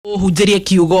Hunjirie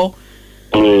kiugo.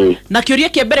 Na kiuria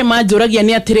kia mbere manjuragia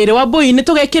ni atiriri wa boy ni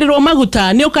tugekirirwo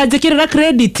maguta ni ukanjikirira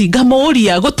credit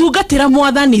ngamuria gutungatira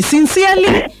mwathani sincerely.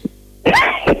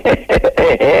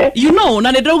 You know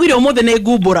na ndirugire umuthe ni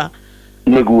ngumbura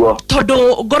niguo tondu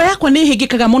ngoro yakwa ni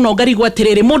hingikaga muno ngarigwa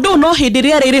atiriri mundu no hindi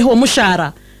ria ririhwo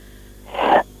mushara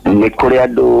ni kuri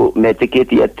andu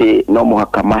metikitie ati no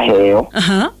muhaka maheo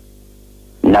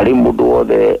na ri mundu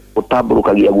wothe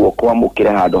utamburukagia guoko amukire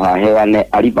handu haheane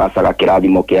aribacaga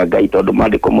kirathimo kia Ngai tondu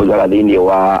mandiko muigaga thiini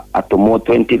wa Atomo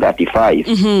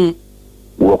 20:35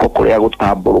 guoko kuria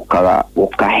gutamburukaga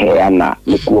gukaheana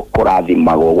nikuo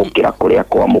kurathimagwo gukira kuria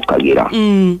kwamukagira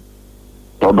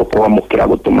tondu kwamukira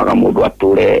gutumaga mundu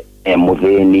ature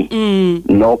muthini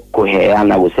no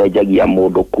kuheana gucenjagia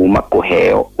mundu kuma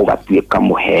kuheo ugatuika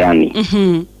muheani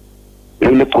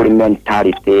ni kuri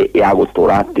mentality ya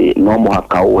gutura ati no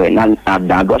muhaka uwe na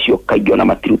andu acio kaingĩ ona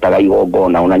matirutaga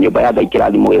igongona ona nyumba ya Ngai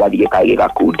kirathimo gigathie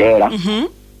gakundera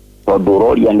tondu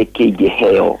roria ni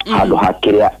kĩingĩheo handu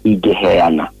hakiria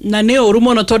ingĩheana na nĩ ũru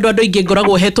mũno tondu andu aingĩ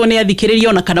ngoragwo hetwo ni athikĩrĩria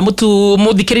ona kana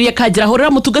muthikĩrĩria kanjira hurira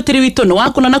mutungatĩri witũ no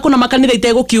wakuna na kuna makanitha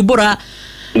itegũkiumbũra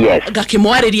yes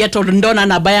gakimwariria tondu ndona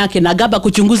namba yake na ngamba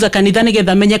kuchunguza kanitha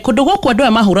nigetha menye kundu gũkũ andũ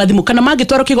aya mahũra thimũ kana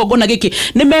mangĩtwarwo kĩgongona gĩkĩ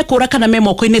nĩ mekũra kana me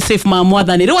moko-inĩ safe ma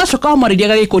mwathani rĩu acoka wamwarĩria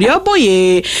gagĩkũria boy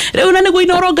rĩu na nĩguo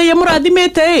inoro Ngai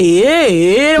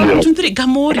amũrathimĩte mtuntiri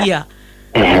ngamuria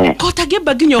kota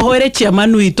ngĩmba nginya ũhoere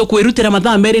chairman witũ kwĩrutĩra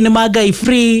mathaa merĩ nĩ ma Ngai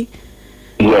free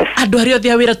yes andu ari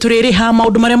othe awira turiri ha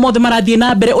maundu maria mothe marathie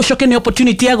na mbere ucoke ni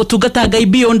opportunity ya gutungata Ngai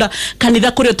beyond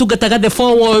kanitha kuria tungataga the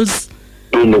four walls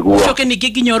niguo ucoke ni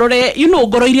nginya urore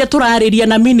ngoro iria turariria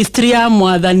na ministry ya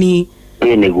mwathani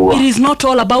niguo it is not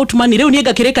all about money riu ni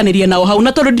ngakirikaniria nao hau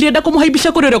na tondu ndirenda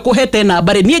kumuhaibisha kuri uria kuhete na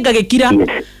bare ni ngagikira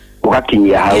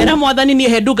ugakinyia hau era mwathani ni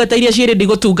he ndungata iria ciiri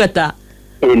ndigutungata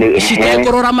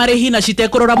citekurora marihi na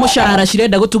citekurora mushahara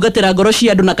cirenda gutungatira ngoro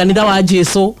cia andu na kanitha wa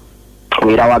Jesu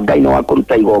wira wa Ngai no wa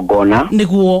kuruta igongona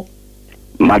niguo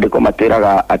mandiko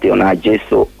matwiraga ati ona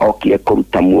Jesu okire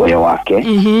kuruta muoyo wake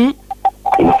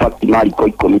in fact Mariko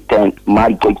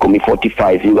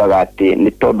 10:45 yugaga ati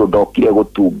ni tondu ndokire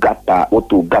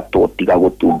gutungatwo tiga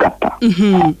gutungata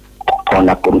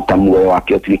ona kuruta muoyo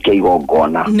wake otuike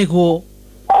igongona niguo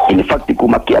in fact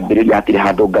kuma kiambiriria atire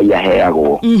handu Ngai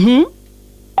aheagwo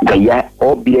Ngai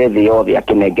ombire thĩ yothe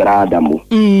akinengera Adamu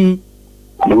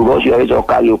niguo ucio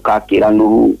agicoka agiukakira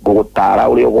nuru gugutara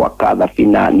uria gwaka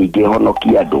thabina ningi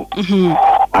honokia andu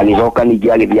agicoka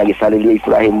ningi agithia agicariria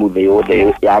Ibrahimu thĩ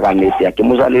yothe yaganite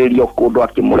akimucariria kundu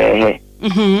akimurehe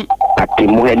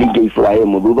akimuhe ningi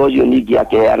Ibrahimu thutha ucio ningi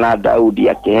akiheana Daudi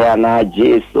akiheana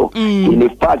Jesu in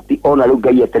fact ona riu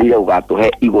Ngai eterire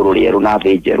ugatuhe iguru rieru na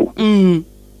thĩ njeru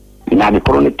na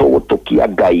angĩkorwo nĩ tũgũtũkia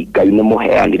Ngai nĩ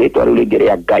mũheani rĩtwa rĩu rĩngĩ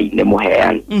rĩa Ngai nĩ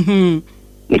mũheani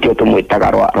nikio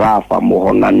tumwitaga Rafa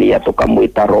muhonania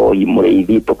tukamwita Rohi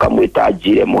mũrĩithi tukamwita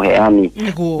Njire muheani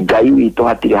Ngai witũ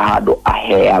hatirĩ handũ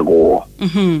aheagwo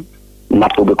na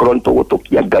tũngĩkorwo nĩ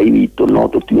tũgũtũkia Ngai witũ no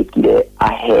tũtuĩkire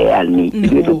aheani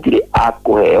ithuĩ tũtirĩ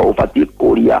akũheo ũbatiĩ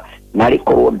kũria na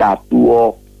rĩkorwo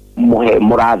ndatuo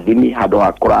mũrathimi handũ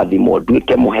ha kũrathimwo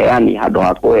nduĩke mũheani handũ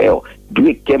ha kũheo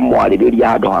nduĩke mwarĩrĩria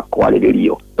handũ ha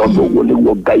kwarĩrĩrio tondu ũguo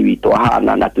nĩguo Ngai witũ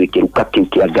ahana na twĩkĩruka kĩu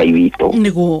kĩa Ngai witũ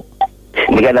nĩguo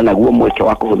nigetha naguo mweke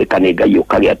wa kuhuthika ni Ngai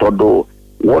ukagĩa tondu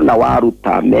wona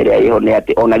waruta mere ĩyo nĩ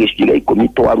ati ona gĩcunjĩ gĩa 10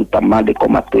 twaruta mandĩko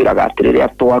matwĩraga atĩ rĩrĩa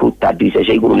twaruta ndirica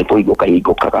cia igũrũ nĩ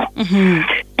kũhingũkaga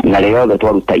na rĩrĩa othe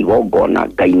twaruta igongona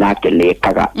Ngai nake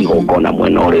nĩekaga igongona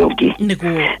mwena ũrĩa ũngĩ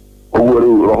ũguo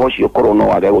rĩu roho ũcio korwo no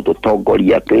wage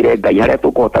gũtũtongoria twĩre Ngai harĩa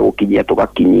tũkũhota gũkinyia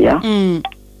tũgakinyia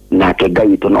nake Ngai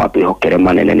witũ no atwĩhokere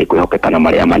manene nĩ kwĩhokeka na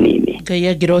marĩa manini Ngai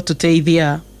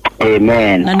angĩrotũteithia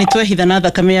amen na nitwehitha na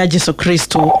thakame ya Jesu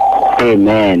Kristo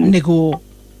amen niguo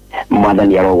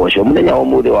mwathani arogocwo muthenya wa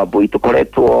mũthĩ wa mbui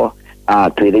tukoretwo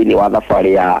twĩthĩinĩ wa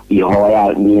thabarĩ ya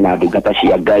ihoya ni na ndungata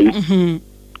cia Ngai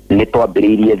nĩ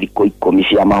twambĩrĩirie thikũ 10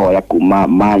 cia mahoya kuma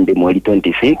Monday mweri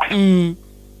 26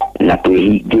 na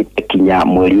twĩhingĩte kinya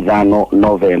mweri 5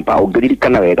 November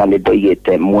ũngĩririkana wega nĩ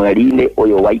ndoigĩte mweri-inĩ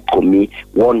ũyũ wa 10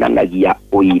 wonanagia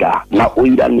ũira na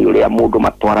ũira nĩ ũrĩa mũndũ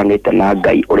matwaranĩte na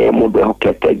Ngai ũrĩa mũndũ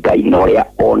ehokete Ngai na ũrĩa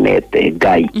onete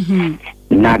Ngai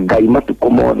na Ngai matukũ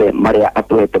mothe marĩa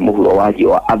atũhete mũhuro wa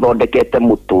riũa athondekete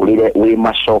mũtũrĩre wĩ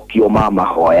macokio ma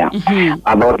mahoya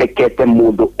athondekete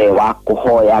mũndũ wa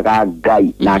kũhoyaga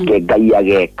Ngai nake Ngai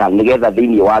ageka nĩgetha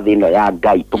thĩinĩ wa thĩ ĩno ya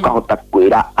Ngai tũkahota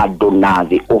kwĩra andũ na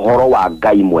thĩ ũhoro wa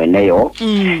Ngai mweneyo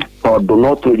tondu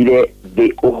no twĩrire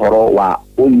thĩ ũhoro wa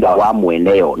uira wa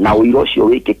mweneo na uira ucio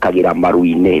wikikagira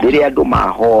maruine riria andu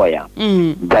mahoya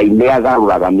Ngai ni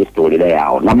agaruraga miturire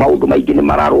yao na maundu maingi ni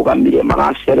mararugamire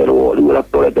magacererwo riu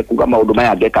ratorete kuga maundu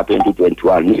maya ngeka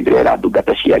 2021 ni ndira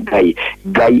ndungata cia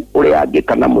Ngai uria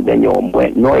angika na muthenya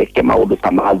umwe no eke maundu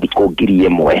ta mathiko ngiri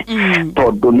imwe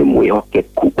tondu ni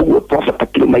mwihokeku uguo twabata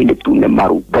kirumaini tune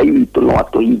maru Ngai witu no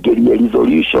atuhingirie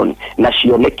resolution na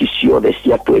cioneki ciothe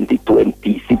cia 2020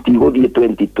 citiguthie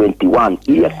 2021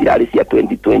 iria cirari cia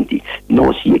 2020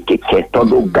 no ciikike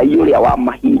tondu Ngai uria wa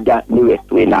mahinda niwe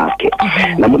twinake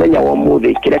na muthenya wa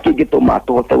muthi kiria kingituma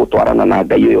tuhote gutwarana na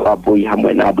Ngai uyu wa mbui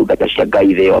hamwe na ndungata cia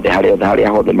Ngai the yothe haria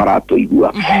hothe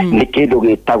maratuigua ni kindu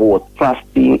gitagwo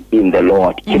trusting in the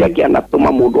Lord kiria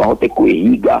kianatuma mundu ahote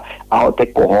kwihinga ahote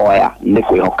kuhoya ni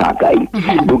kwihoka Ngai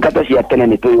ndungata cia tene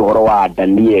ni tui uhoro wa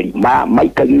Danieli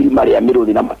maikagiri maria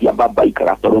miruthi na matiamba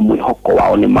baikaga tondu mwihoko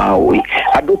wao ni maui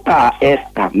andu ta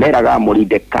Esther meraga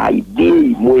Moridekai thi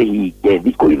mwihinge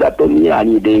thikũ ithatũ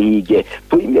niani ndihinge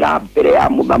tuimira mbere ya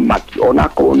muthamaki ona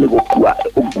korwo ni gukua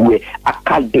ugue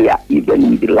akandea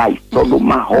even with life tondu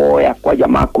mahoya kwaja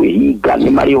makwihinga ni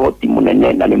mari hoti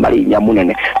munene na ni mari nya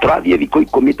munene turathie thikũ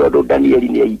 10 tondu Danieli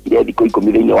ni ahingire thikũ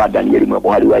 10 thĩinĩ wa Danieli mwebo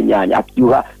hari wa nyanya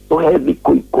akiuga tuhe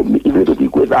thikũ 10 ithuĩ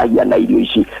tũtigwĩthagia na irio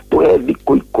ici tuhe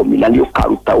thikũ 10 na nĩ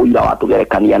ũkaruta ũira wa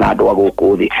tũgerekania na andũ a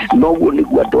gũkũ thĩ noguo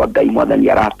nĩguo andũ a Ngai mwathani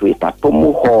aratwĩta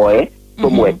tũmũhoe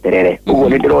tumweterere uguo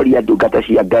ni ndiroria ndungata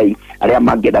cia Ngai aria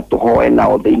mangenda tuhoe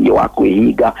nao thĩinĩ wa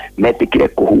kwĩhinga metikire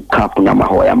kuhuka na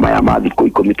mahoya maya ma thikũ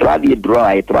 10 turathie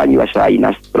dry turanyua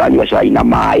cai na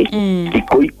maĩ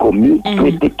thikũ 10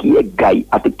 twĩtĩkie Ngai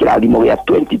atĩ kĩrathimo gĩa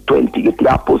 2020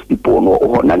 gĩtira postpone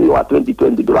ũhonani wa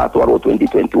 2020 ndũratwarwo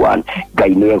 2021 Ngai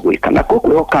nĩ egwĩka na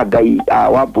kwĩhoka Ngai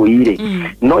wa mbũire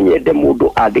no nyende mũndũ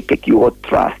andĩke kiugo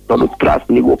trust tondũ trust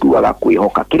nĩguo kuugaga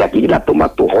kwĩhoka kĩrĩa kĩnatũma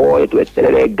tuhoe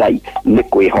tweterere Ngai ni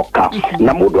kwihoka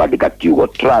na mundu andika kiugo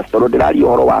trust ro ndiraria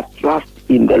horo wa trust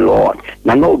in the Lord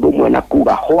na no ndu mwe na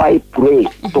kuga why pray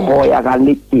tuhoyaga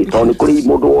niki tondu kuri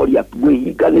mundu woria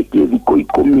kwihinga niki thikũ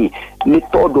 10 ni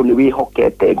tondu ni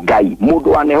wihokete Ngai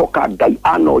mundu anehoka Ngai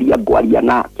anoria ngwaria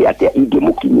na atia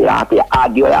ingimukinyira atia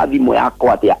angioya thimo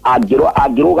yakwa atia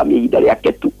angirugamia ihinda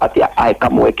riake tu atia aeka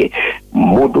mweke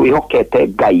mundu wihokete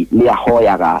Ngai ni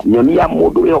ahoyaga nyonia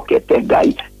mundu wihokete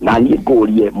Ngai na ni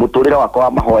ngurie muturire wakwa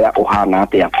wa mahoya uhana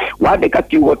atia wandika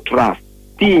kiugo trust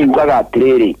ti ugaga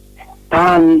atiriri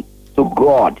turn to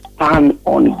God, turn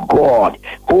on God.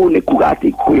 Ni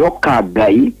kugati kwihoka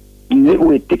Ngai ni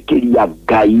gwitikiria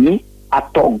Ngai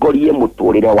atongorie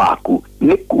muturire waku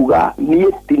ni kuga ni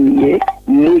etinie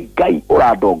ni Ngai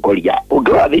uradongoria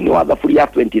ungirora thiini wa thaburi ya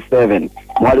 27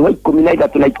 mwari wa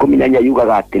 13 na 14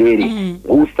 yugaga atiriri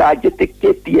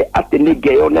ucanjitikitie ati ni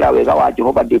ngeyonera wega wa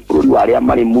Jehova ndi bururi wa aria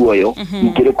mari muoyo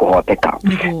ngiri kuhoteka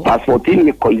verse 14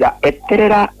 ni koiga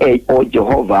eterera o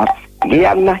Jehova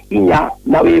gĩa na hinya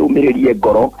na wĩyũmĩrĩrie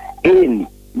ngoro ĩni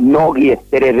no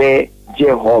gĩeterere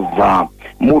Jehova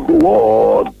mundu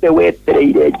wothe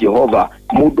wetereire Jehova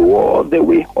mundu wothe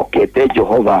wĩhokete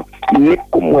Jehova ni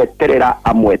kumweterera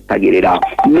amwetagĩrĩra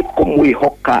ni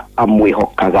kumwihoka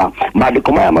amwihokaga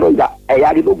maandĩko maya maroiga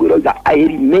gĩthũngũ iroiga I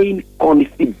remain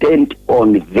confident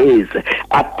on this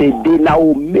atĩ ndĩna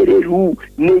ũmĩrĩru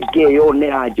nĩ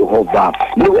ngeyonera Jehova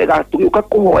nĩ wega tũgĩũka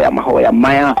kũhoya mahoya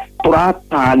maya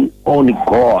turatan on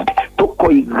God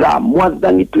tukoiga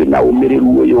mwathani twina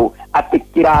ũmĩrĩru ũyũ atĩ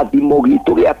kĩrathimo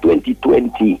gitũ gĩa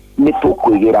 2020 nĩ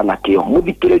tũkwĩgĩra nakĩo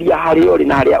mũthikĩrĩria harĩa ũrĩ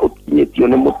na harĩa ũkinyĩtio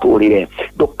nĩ mũtũrĩre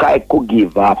ndũkae ku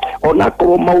give up ona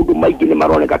korwo maũndũ maingĩ nĩ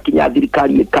maroneka kinya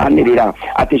thirikari ĩkanĩrĩra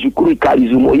atĩ cukuru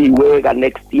ikarizumwo wega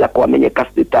next year kwamenyeka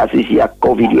status cia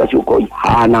covid yacuko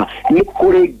ihana nĩ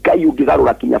kũrĩ Ngai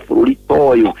ũngĩgarũra kinya bũrũri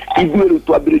toyũ ithuĩ rĩu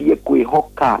twambĩrĩrie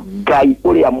kwĩhoka Ngai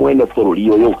ũrĩa mwene bũrũri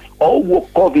ũyũ o ũguo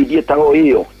covid ĩtagwo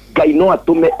ĩyo Ngai no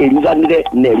atume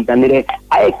eriganire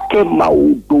aeke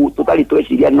maundu tutari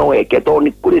tweciria no eke to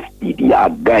ni kuri speed ya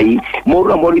Ngai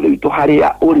murura morire witu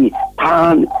haria uri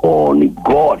turn on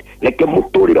God leke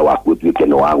muturire waku tuike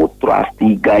no wa trust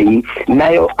Ngai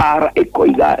nayo ara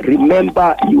ekoiga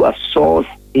remember your source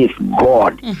is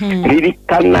God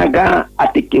ririkanaga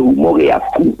ati kihumo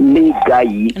gĩaku nĩ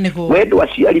Ngai wendo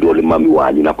aciarirwo nĩ mami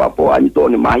wanyu na papa wanyu to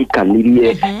nĩ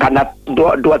mahikanirie kana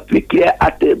ndwatuĩkire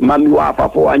ati mami wa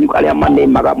papa wanyu arĩa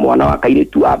manemaga mwana wa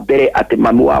kairĩtu wa mbere ati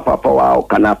mami wa papa wao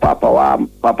kana papa wa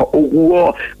papa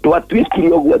ũguo ndwatuĩkire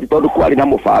ũguo tondũ kwarĩ na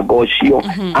mũbango ũcio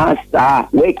asa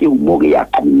we kihumo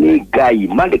gĩaku nĩ Ngai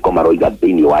maandĩko maroiga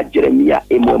thĩinĩ wa Jeremia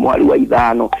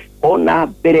 1:5 ona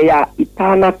mbere ya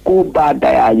itana kumba nda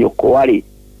ya nyũkwa-rĩ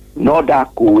no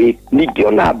ndakuĩ ningĩ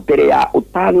ona mbere ya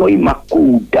utanoima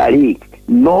kunda-rĩ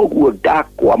noguo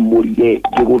ndakwamũrire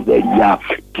ngĩgũtheria.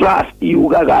 Trust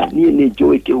yugaga niĩ nĩ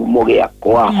njũĩ kĩhumo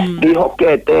gĩakwa,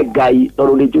 ndĩhokete Ngai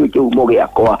tondũ nĩ njũĩ kĩhumo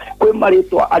gĩakwa. Kwĩ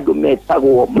marĩtwa andũ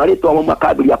metagwo, marĩtwa mo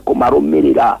makambĩrĩria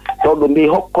kũmarũmĩrĩra tondũ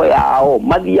mĩhoko yao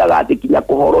mathiaga thĩ kinya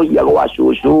kũhorohia gwa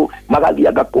cũcũ,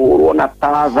 magathianga kũhũrwo na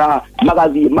tatha,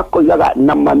 magathiĩ makoigaga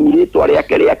na mami rĩtwa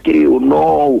rĩake rĩakĩrĩ ũũ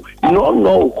no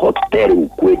ũhote rĩu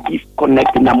kwĩ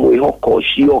disconnect na mwĩhoko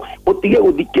ũcio, ũtige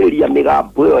gũthikĩrĩria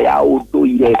mĩgambo ĩyo ya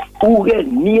ũndũire, uge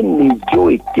niĩ nĩ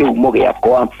njũĩ kĩhumo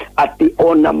gĩakwa, atĩ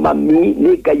ona mami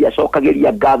nĩ Ngai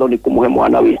acokagĩria ngatho nĩ kũmũhe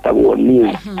mwana wĩtagwo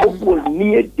niĩ. Ũguo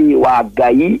niĩ ndĩ wa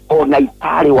Ngai ona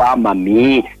itarĩ wa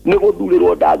mami, nĩ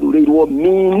gũthurĩrwo ndathurĩirwo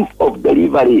means of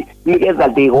delivery nĩgetha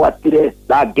ndĩgwatĩre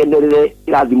na ngenerere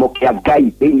kĩrathimo kĩa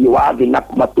Ngai thĩinĩ wa thĩ na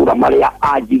matũra marĩa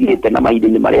anjigĩte na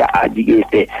mahinda-inĩ marĩa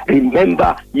anjigĩte.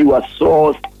 Remember your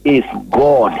source is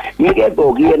God. Nigetha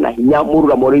ũgĩe na hinya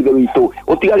mũrũgamo rĩithe witũ,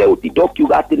 ũtigage gũtinda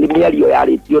ũkiuga atĩ nĩ mĩario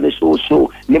yarĩtio nĩ cũcũ,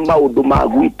 nĩ maũndũ ma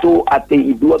gwitũ, atĩ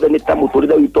ithuothe nĩ ta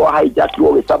mũtũrĩre witũ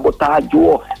wahijackirwo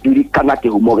gĩsabotajwo. Ririkana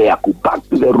kĩhumo gĩaku, back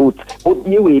to the roots.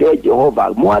 Ũthiĩ wĩre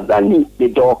Jehova, Mwathani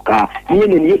nĩndoka, niĩ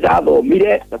nĩ niĩ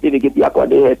ndathomire certificate yakwa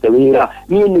ndĩhete wĩra,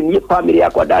 niĩ nĩ niĩ family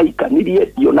yakwa ndahikanirie,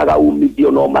 ndionaga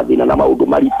umithio no mathĩna na maũndũ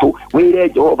maritũ. Wĩre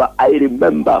Jehova, I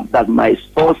remember that my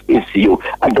source is you.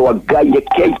 Andũ a Ngai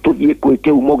rekei tũthiĩ kwĩ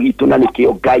kĩhumo gitũ na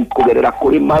nĩkĩo Ngai kũgerera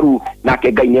kũrĩ maru,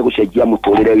 nake Ngai nĩegũcenjia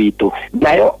mũtũrĩre witũ.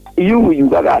 Nayo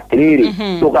yugaga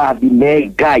atĩrĩrĩ,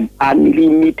 tũgathime Ngai,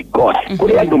 unlimited God.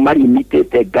 Kũrĩ andũ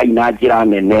marimitĩte Ngai na njĩra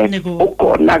nene,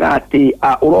 ũkonaga atĩ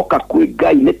ũroka kwĩ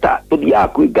Ngai nĩ ta tũthiaga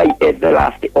kwĩ Ngai at the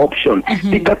last option,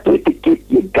 tika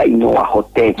twĩtĩkĩtie Ngai no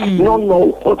ahote, no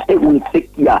ũhote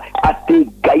gwĩtĩkia atĩ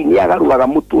Ngai nĩ agarũraga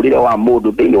mũtũrĩre wa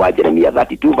mũndũ. Thĩinĩ wa Jeremia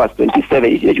 32:27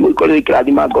 ici nĩcio ikorwo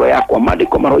ikĩrathima ngoro yakwa,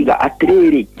 maandĩko maroiga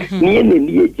atĩrĩrĩ, niĩ nĩ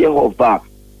niĩ Jehova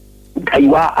Ngai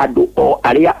wa andũ o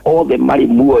arĩa othe marĩ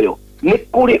muoyo, nĩ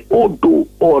kũrĩ ũndũ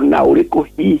ona ũrĩkũ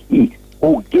hihi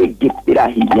ũngĩngĩtĩra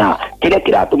hinya. Kĩrĩa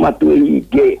kĩratũma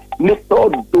twĩhinge nĩ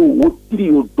tondũ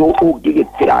gũtirĩ ũndũ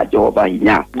ũngĩgĩtĩra Jehova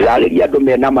hinya. Ndĩrarĩria andũ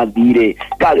mena mathirĩ,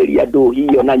 ndarĩria andũ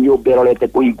hihi ona nyũmba ĩrorete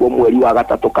kũhingwo mweri wa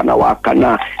gatatũ kana wa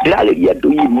kana, ndĩrarĩria andũ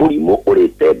hihi mũrimũ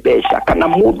ũrĩte mbeca kana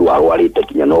mũndũ arwarĩte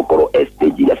kinya no ũkorwo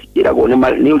stage iria cikĩragwo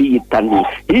nĩ ũrigitani.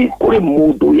 Hihi kũrĩ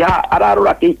mũndũ ya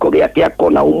ararora kĩhiko gĩake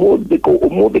akona ũmũthĩ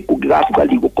kũngĩgacuga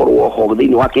ndigũkorwo ho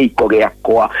thĩinĩ wa kĩhiko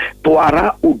gĩakwa.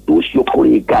 Twara ũndũ ũcio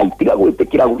kũrĩ Ngai, tiga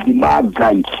gwĩtĩkĩra gũthima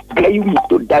Ngai. Ngai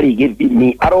witũ ndarĩ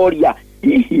gĩthimi, aroria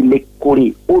hihi nĩ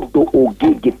kũrĩ ũndũ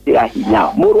ũngĩngĩtĩra hinya.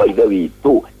 Mũrũ wa ithe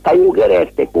witũ kaĩ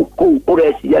ũgerete kũu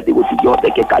ũreciria atĩ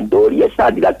gũtingĩhotekeka. Ndũrie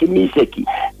Shadraka Meshaki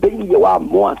thĩinĩ wa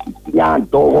mwaki kinya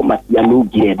ndogo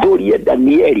matianungire. Ndũrie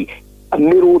Danieli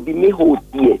mĩrũthi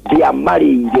mĩhũtie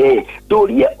ndĩamarĩire.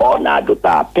 Ndũrie ona andũ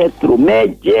ta Petro me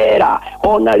njera,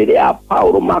 ona rĩrĩa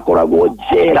Paulo makoragwo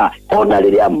njera, ona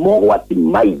rĩrĩa mogwati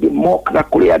maingĩ mokaga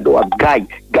kũrĩ andũ a Ngai,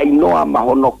 Ngai no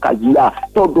amahonokagia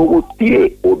tondũ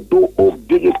gũtirĩ ũndũ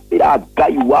ũngĩgĩtĩra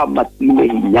Ngai wa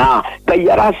matu-inĩ hinya. Ngai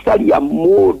aracaria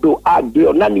mũndũ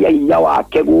angĩonania hinya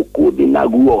wake gũkũ thĩ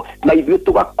naguo, na ithuĩ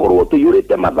tũgakorwo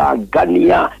tũiyũrĩte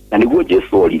mathangania. Na nĩguo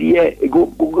Jesũ oririe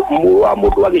mũrũ wa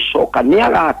mũndũ agĩcoka nĩ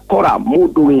agakora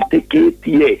mũndũ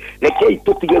wĩtĩkĩtie. Rekei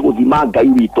tũtige gũthima Ngai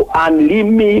witũ,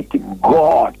 unlimited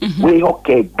God.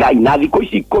 Wĩhoke Ngai, na thikũ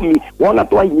ici 10 wona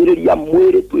twahinyĩrĩria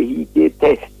mwĩrĩ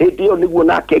twĩhingĩte, hĩndĩ ĩyo nĩguo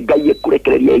nake Ngai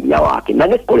ekũrekereria hinya wake. Na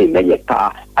nĩ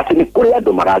kũrĩmenyeka atĩ nĩ kũrĩ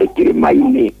andũ mararĩ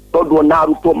kĩrĩma-inĩ, tondũ ona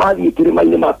arutwo mathiĩ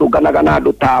kĩrĩma-inĩ matũnganaga na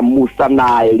andũ ta Musa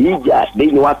na Elijah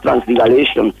thĩinĩ wa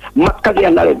Transfiguration,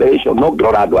 makagĩa na revelation. No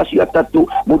ngĩrora andũ acio atatũ,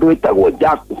 mũndũ wĩtagwo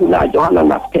Jakubu na Johana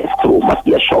na Petro,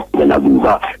 matiacokire na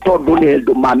thutha tondũ nĩ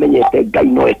andũ mamenyete Ngai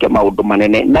no eke maũndũ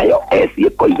manene. Nayo eci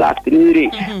ĩkoiga atĩrĩrĩ,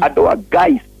 andũ a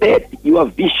Ngai, set your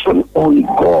vision on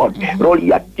God.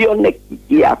 Roria kĩoneki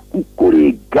gĩaku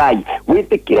kũrĩ Ngai,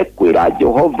 wĩtĩkĩre kwĩra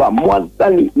Jehova,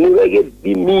 Mwathani nĩwe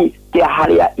gĩthimi kĩa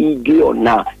harĩa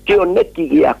ingĩona. Kĩoneki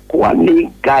gĩakwa nĩ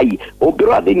Ngai.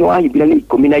 Ũngĩrora thĩinĩ wa Hibirania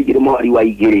 12 mweri wa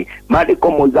 2,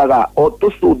 maandĩko moigaga o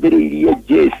tũcũthĩrĩirie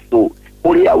Jesũ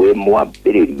ũrĩa wĩ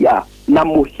mwambĩrĩria na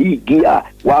mũhingia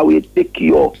wa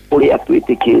wĩtĩkio ũrĩa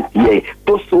twĩtĩkĩtie.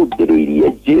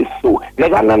 Tũcũthĩrĩirie Jesũ,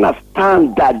 regana na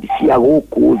standard cia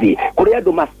gũkũ thĩ. Kũrĩ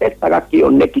andũ macetaga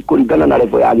kĩoneki kũringana na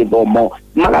level ya gĩthomo,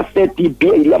 magaceti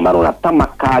mbia iria marona ta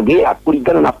makagĩa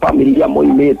kũringana na family iria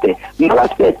moimĩte,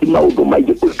 magaceti maũndũ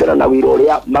maingĩ kũringana na wĩra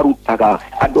ũrĩa marutaga.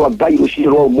 Andũ a Ngai rũciinĩ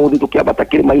rwa ũmũthĩ tũkĩambata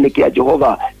kĩrĩma-inĩ kĩa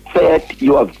Jehova, set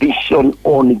your vision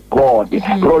on God.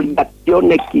 Roria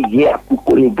kioneki giaku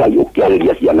kuri Ngai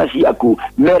ukiariria ciana ciaku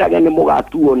merage ni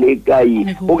mugatuo ni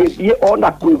Ngai ugithie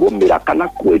ona kwigumira kana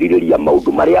kwiririria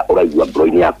maundu maria uraigua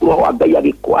ngoro-ini yaku roho Ngai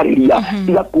agikwariria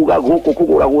tiga kuga guku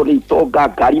kuguragwo ni itonga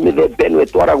ngari mithemba ino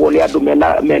itwaragwo ni andu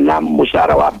mena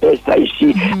mushara wa mbeca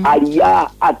ici aria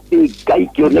ati Ngai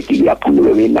kioneki giaku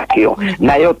niwe winakio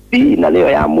nayo tina niyo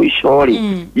ya mwisho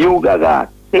yugaga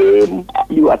tame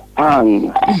your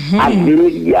tongue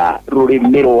ambiriria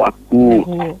rurimi rwaku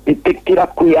itikira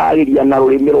kwiyariria na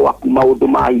rurimi rwaku maundu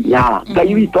ma hinya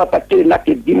Ngai witu atakiri na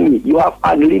kithimi you have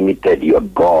unlimited your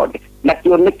God na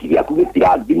kioneki giaku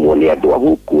gitirathimwo ni andu a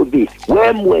guku thi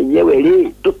we mwenyewe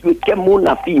ri tutuike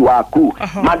munabii waku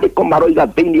mandiko maroiga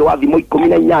thiini wa thimo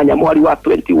 18 mwari wa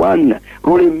 21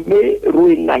 rurimi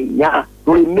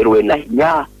rwina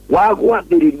hinya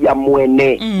wagwathiriria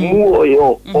mwene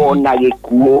muoyo ona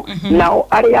gikuo nao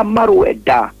aria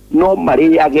marwenda no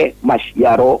mariage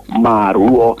maciaro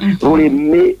maruo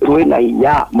rurimi rwina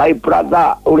hinya my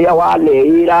brother uria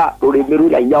waneira rurimi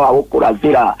rwina hinya wa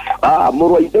gukurathira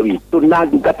murwaithe witu na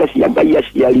ndungata cia Ngai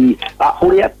aciari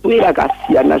uria twiraga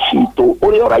ciana citu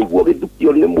uria uraigua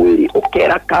githukio ni mwiri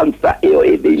ukera cancer iyo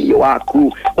ithiini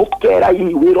waku ukera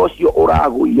wira ucio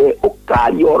uraguire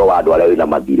ukari oro wa andu aria wina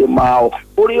mathire mao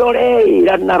uria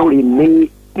ureira na rurimi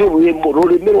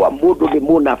rurimi rwa mundu ni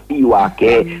munabii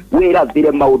wake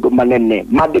wirathire maundu manene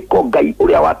mandiko Ngai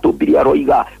uria watumbirie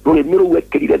aroiga rurimi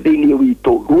rwekirire thiini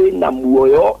witu rwina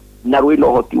muoyo na rwina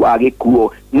uhoti wa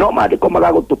gikuo no mandiko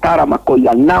magagututara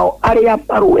makoiga nao aria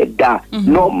marwenda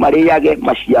no mariage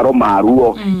maciaro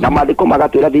maruo na mandiko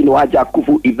magatwira thiini wa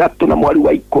Jakubu 3 na mwari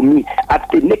wa 10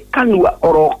 ati ni kanua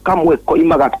oro kamwe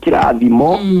koimaga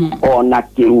kirathimo ona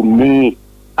kirumi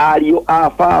ario a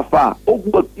baba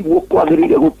uguo tiguo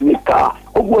kwagirire gutuika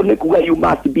uguo ni kuga you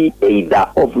must be either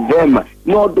of them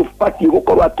no ndubati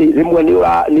gukorwo ati rimwe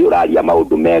ni uraria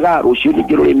maundu mega rucio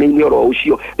ningi rurimi-ini oro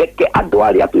ucio reke andu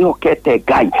aria twihokete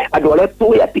Ngai andu aria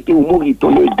twi ati kihumo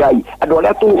gitu ni Ngai andu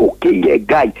aria tuhukiire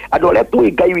Ngai andu aria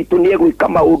twi Ngai witu ni egwika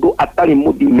maundu atari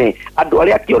muthime andu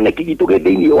aria kioneki gitu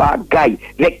thiini wa Ngai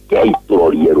reke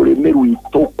turorie rurimi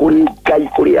rwitu kuri Ngai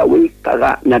kuria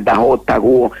wikaga na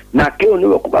ndahotagwo na kio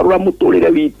niwe kugarura muturire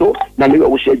witu na niwe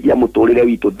gucenjia muturire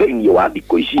witu thiini wa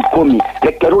thikũ ici 10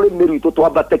 reke rurimi rwitu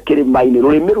twambate kirimaini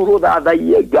rurimi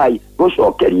ruthathaie Ngai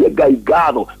rucokerie Ngai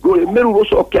ngatho rurimi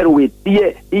rucoke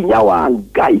rwitie inya wa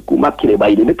Ngai kuma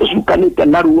kirimaini nitucukanite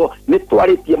naruo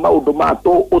nitwaritie maundu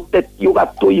matu uteti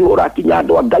ugatuihura kinya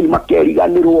andu a Ngai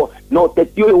makeriganirwo no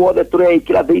uteti uyu wothe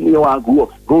tureikira thiini waguo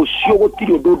rucio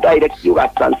gutiri undu direct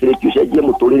ugatranslate ucenjie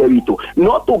muturire witu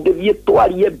no tungithie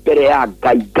twarie mbere ya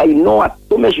Ngai no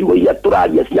atume ciugo iria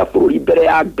turaria cia bururi mbere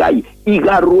ya Ngai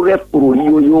igarure bururi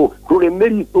uyu rurimi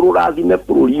rwitu rurathime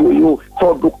bururi uyu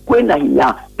tondu kwina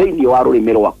hinya thiini wa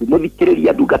rurimi rwaku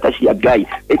muthikiriria ndungata cia Ngai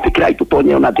itikirai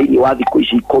tutonye ona thiini wa thikũ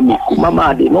ici 10 kuma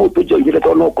mande no utujoinire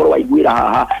to no korwo waiguira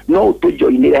haha no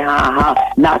utujoinire haha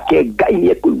nake Ngai ni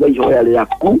ekuigua ihoya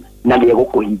riaku na ni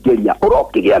egukuhingiria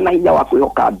urokigia na hinya wa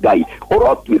kwihoka Ngai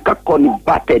urotuika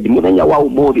converted muthenya wa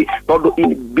umuthi tondu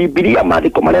in Biblia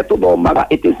mandiko maria tuthomaga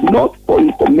it is not for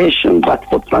information but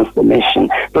for transformation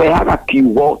twehaga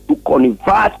kiugo to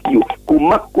convert you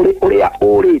kuma kuri uria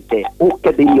urite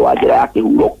uke thiini wa njira ya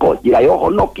kihuroko njira ya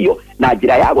uhonokio na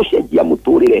njira ya gucenjia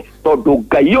muturire tondu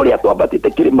Ngai uria twambatite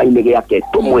kirima-ini giake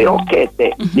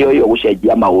tumwirokete ni uyu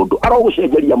gucenjia maundu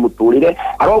arogucenjeria muturire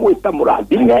arogwita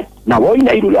murathime na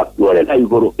woina iru ria kuore na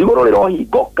iguru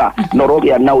rirohinguka no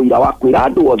rogia na uira wa kwira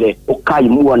andu othe ukai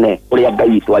muone uria Ngai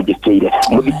witu anjikiire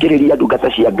muthikiriria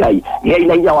ndungata cia Ngai giai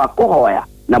na inya wa kuhoya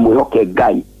na mwihoke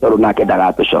Ngai tondu nake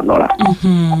ndagatuconora.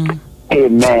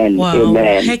 Amen. Wow.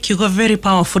 Amen. Heck, you got very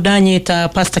powerful danyita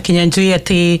Pastor Kinyanjui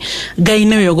ati Ngai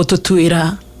niwe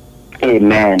ugututuira.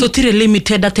 Amen. Tutire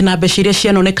limited ati na beshiria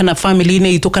cianonekana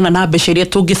family-ini itu kana na beshiria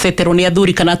tungiceterwo ni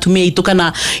athuri kana atumia itu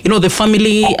kana the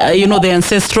family the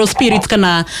ancestral spirits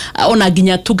kana ona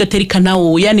nginya tungateri kana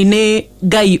u yani ni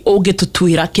Ngai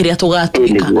ugitutuira kiria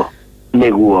tugatuika.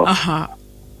 Niguo. Aha.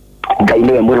 Ngai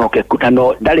niwe mwihokeku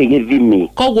no ndari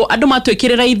githimi koguo andu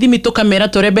matwikirira ithimi tukamera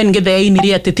torebe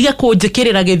ngethe ati tiga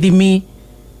kunjikirira githimi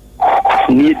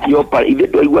ni tiopa ithe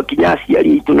ndwaigua kinya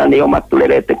aciari itu na nio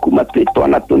maturerete kuma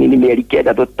twitwana tunini mieri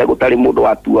 9 tutagutari mundu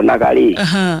watuonaga ri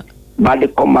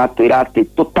mandiko matwira ati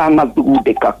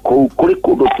tutanathugundika kuri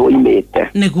kundu twoimite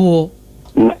niguo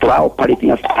tura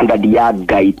operating standard ya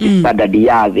Ngai standard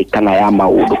ya thi kana ya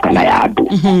maundu kana ya andu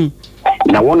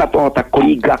na wona twahota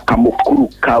kuringa kamukuru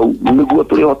kau niguo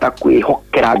turihota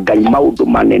kwihokera Ngai maundu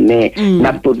manene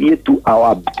na tuthie to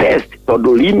our best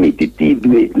tondu limit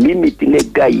ne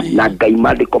Ngai na Ngai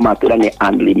mandiko matwira ni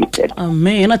unlimited.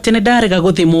 Amen. Atene ndarega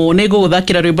guthimo ni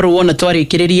guguthakira rwimbo ru wona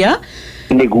twarikiriria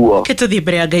niguo kituthie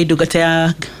mbere ya Ngai ndungata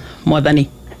ya Mwathani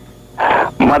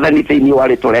thiini wa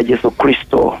ritwa ria Jesu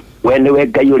Kristo we niwe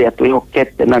Ngai uria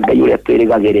twihokete na Ngai uria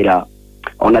twirigagirira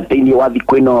ona thiini wa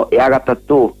thikũ ĩno ya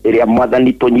gatatu iria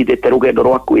Mwathani tunyithite rugendo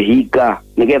rwa kwihinga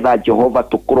nigetha Jehova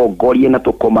tukurongorie na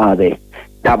tukumathe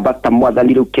ndambata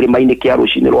Mwathani riu kirima-ini kia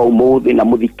rucini rwa umuthi na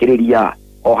muthikiriria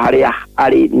o haria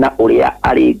ari na uria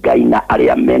ari Ngai na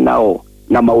aria menao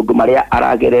na maundu maria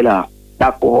aragerera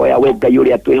ndakuhoya we Ngai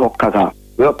uria twihokaga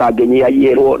we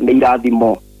utanginyiyirwo ni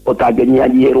irathimo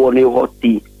utanginyiyirwo ni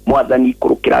uhoti Mwathani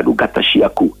kurukira ndungata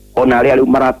ciaku ona aria riu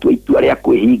maratua itua ria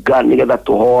kwihinga nigetha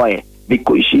tuhoe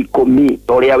thikũ ici 10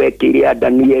 toria wekiria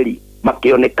Danieli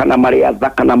makionekana maria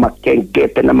thaka na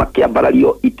makengete na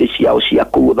makiambarario ite ciao cia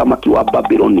kuthamaki wa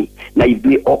Babyloni na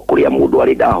ithui okuria mundu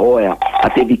ari ndahoya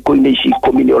ati thikũ-ini ici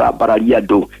 10 ni urambararia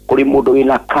andu kuri mundu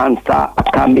wina cancer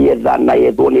akamietha na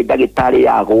yethwo ni ndagitari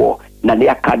yagwo na ni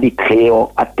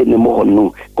akadikreo ati ni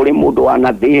muhonu kuri mundu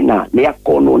wana thina ni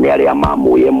akonwo ni aria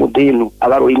mamuye muthinu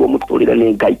agaruirwo muturire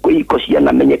ni Ngai kwiko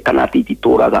ciana menyekana ati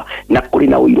itituraga na kuri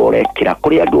na uiro urekira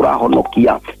kuri andu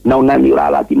urahonokia na onani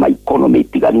urarathima economy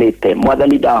itiganite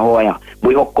Mwathani ndahoya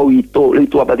mwihoko witu riu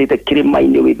twabathite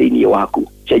kirima-ini wi thiini waku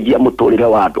cenjia muturire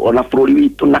wa andu ona bururi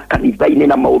witu na kanitha-ini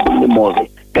na maundu-ini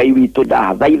mothe Ngai witu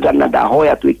ndathaitha na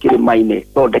ndahoya twikirima-ini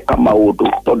thondeka maundu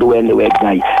tondu we niwe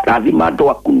Ngai rathima andu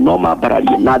aku no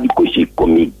mambararie na thikũ ici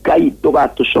 10 Ngai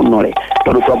ndugatuconore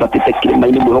tondu twabatite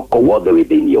kirima-ini mwihoko wothe wi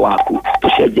thiini waku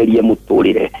tucenjerie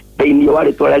muturire thiini wa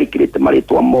ritwa ria rikirite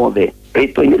maritwa mothe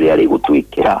ritwa-ini ria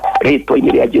rigutwikira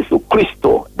ritwa-ini ria Jesu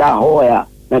Kristo ndahoya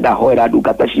na ndahoera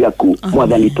ndungata ciaku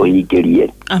Mwathani tuhingirie.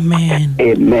 Amen.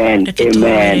 Amen.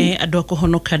 Amen. Andu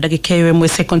akuhonoka ndagika iwe mwe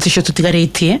seconds icio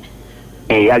tutigaritie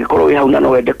agikorwo wi hau na no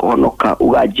wende kuhonoka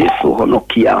uga Jesu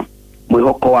honokia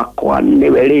mwihoko wakwa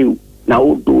niwe riu na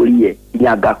undurie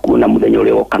nginya ngakuona muthenya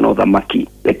uria woka uthamaki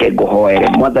reke nguhoere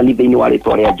Mwathani thiini wa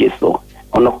ritwa ria Jesu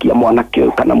honokia mwanake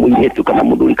kana muiritu kana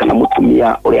muthuri kana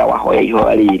mutumia uria wahoya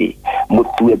ihoya riri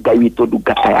mutue Ngai witu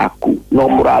ndungata yaku no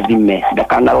murathime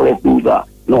ndakanarore thutha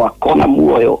no akona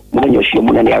muoyo muthenya ucio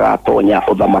munene agatonya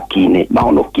uthamaki-ini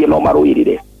mahonokie no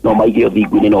maruirire no maige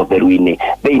uthingu-ini no theru-ini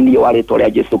thiini wa ritwa ria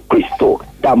Jesu Kristo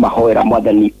ndamahoera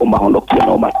Mwathani umahonokie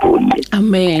no maturie.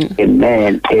 Amen.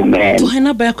 Amen. Amen. Tuhe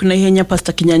namba yaku na ihenya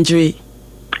Pastor Kinyanjui.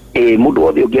 Mundu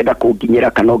wothe ungienda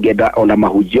kunginyira kana ungienda ona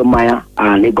mahunjio maya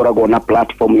ni ngoragwo na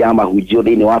platform ya mahunjio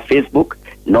thiini wa Facebook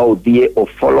no uthie o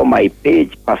follow my page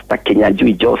Pastor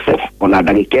Kinyanjui Joseph ona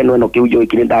ndagika eno kiunjio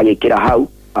ikiri ndagikira hau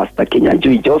Pastor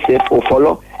Kinyanjui Joseph o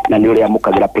follow na ni uria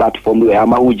mukagira platform ya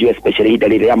mahunjio especially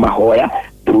hindari ya mahoya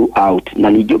throughout na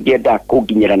ningi ungienda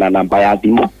kunginyira na namba ya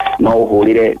thimu no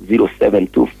uhurire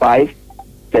 0725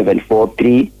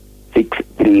 743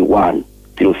 631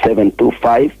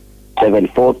 0725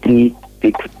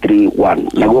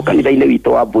 743-631 naguo kanitha-ini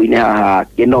witu wa Mbuini haha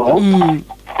Kino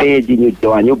stage nyuto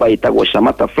wa nyumba itagwo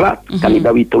Shamata Flat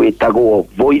kanitha witu witagwo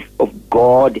Voice of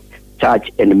God Church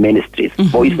and Ministries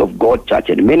Voice of God Church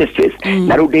and Ministries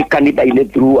na riu ndi kanitha-ini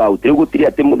throughout riu gutiri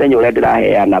ati muthenya uria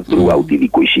ndiraheana throughout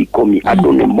thikũ ici 10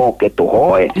 andu ni moke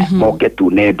tuhoe moke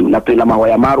tunendu na twina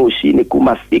mahoya ma rucini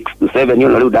kuma 6 to 7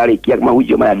 yona riu ndarikia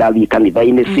mahunjio maya ndathii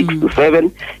kanitha-ini 6 to 7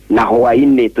 na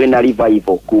hwaini twina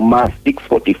revival kuma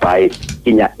 6:45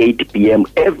 kinya 8 p.m.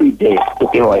 every day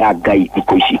tukihoya Ngai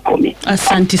thikũ ici 10.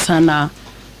 Asante sana.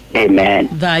 Amen.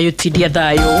 Thayo tidia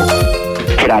thayo.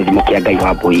 Kirathimo kia Ngai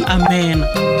wa Mbui. Amen.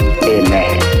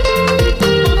 Amen.